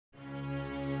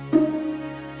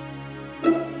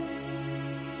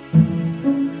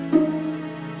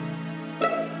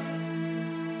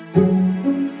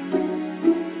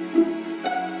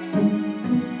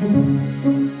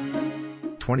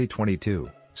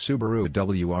2022 Subaru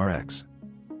WRX.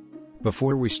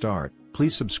 Before we start,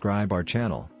 please subscribe our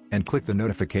channel, and click the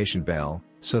notification bell,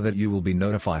 so that you will be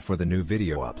notified for the new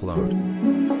video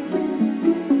upload.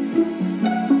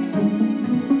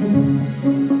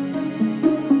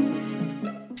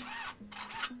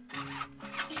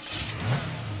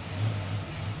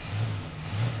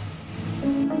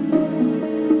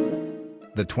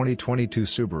 The 2022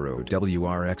 Subaru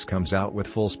WRX comes out with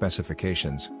full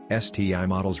specifications. STI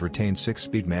models retain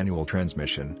 6-speed manual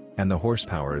transmission, and the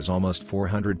horsepower is almost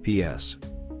 400 PS.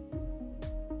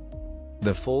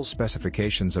 The full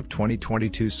specifications of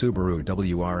 2022 Subaru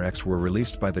WRX were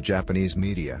released by the Japanese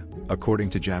media.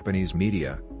 According to Japanese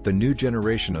media, the new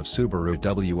generation of Subaru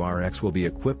WRX will be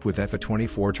equipped with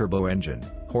F24 turbo engine,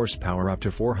 horsepower up to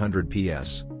 400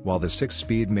 PS, while the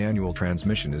 6-speed manual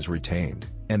transmission is retained,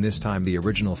 and this time the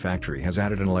original factory has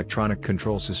added an electronic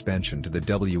control suspension to the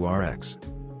WRX.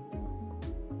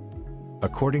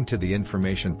 According to the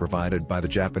information provided by the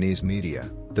Japanese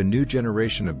media, the new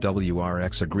generation of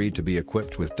WRX agreed to be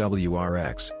equipped with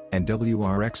WRX and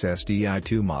WRX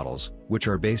SDI2 models, which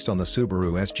are based on the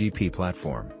Subaru SGP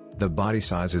platform. The body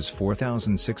size is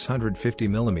 4,650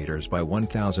 mm by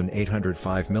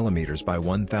 1,805 mm by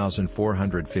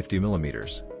 1,450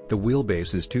 mm. The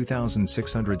wheelbase is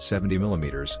 2,670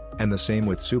 mm, and the same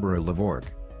with Subaru Levorg.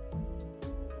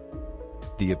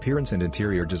 The appearance and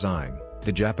interior design.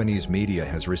 The Japanese media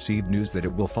has received news that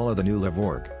it will follow the new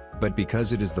Levorg, but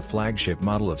because it is the flagship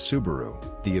model of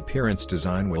Subaru, the appearance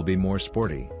design will be more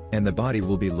sporty, and the body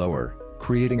will be lower,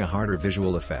 creating a harder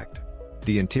visual effect.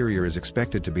 The interior is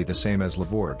expected to be the same as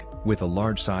Levorg, with a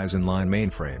large size inline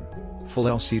mainframe, full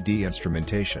LCD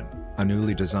instrumentation, a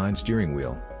newly designed steering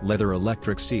wheel, leather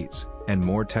electric seats, and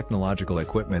more technological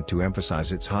equipment to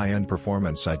emphasize its high-end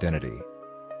performance identity.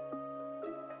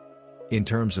 In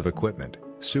terms of equipment,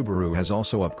 Subaru has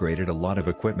also upgraded a lot of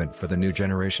equipment for the new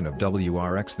generation of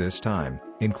WRX this time,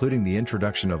 including the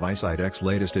introduction of Eyesight X's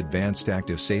latest advanced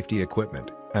active safety equipment,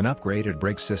 an upgraded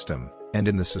brake system, and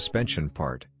in the suspension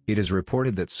part, it is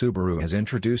reported that Subaru has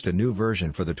introduced a new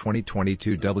version for the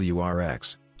 2022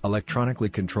 WRX, electronically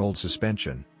controlled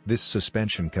suspension. This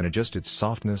suspension can adjust its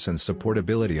softness and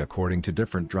supportability according to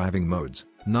different driving modes,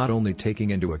 not only taking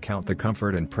into account the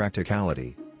comfort and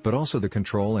practicality, but also the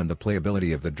control and the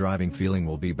playability of the driving feeling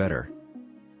will be better.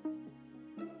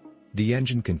 The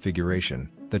engine configuration.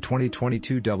 The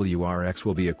 2022 WRX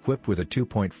will be equipped with a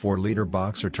 2.4-liter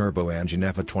boxer turbo engine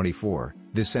F24.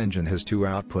 This engine has two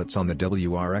outputs on the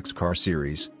WRX car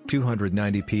series,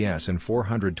 290 PS and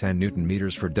 410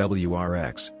 Nm for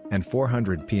WRX, and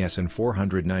 400 PS and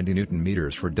 490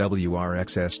 Nm for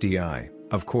WRX STI.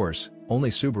 Of course, only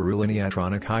Subaru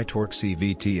Lineatronic high-torque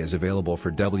CVT is available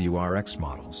for WRX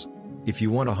models. If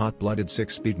you want a hot-blooded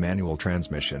 6-speed manual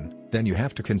transmission, then you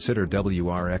have to consider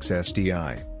WRX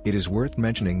STI. It is worth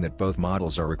mentioning that both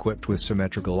models are equipped with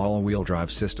symmetrical all-wheel drive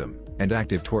system and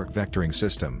active torque vectoring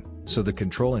system, so the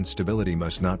control and stability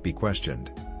must not be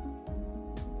questioned.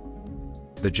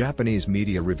 The Japanese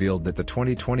media revealed that the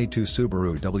 2022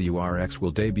 Subaru WRX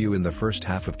will debut in the first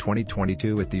half of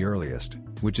 2022 at the earliest,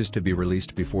 which is to be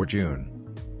released before June.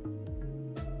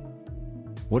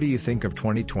 What do you think of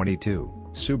 2022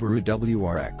 Subaru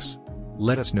WRX?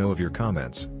 Let us know of your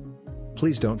comments.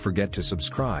 Please don't forget to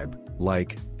subscribe,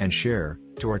 like, and share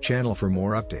to our channel for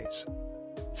more updates.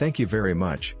 Thank you very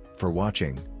much for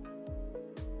watching.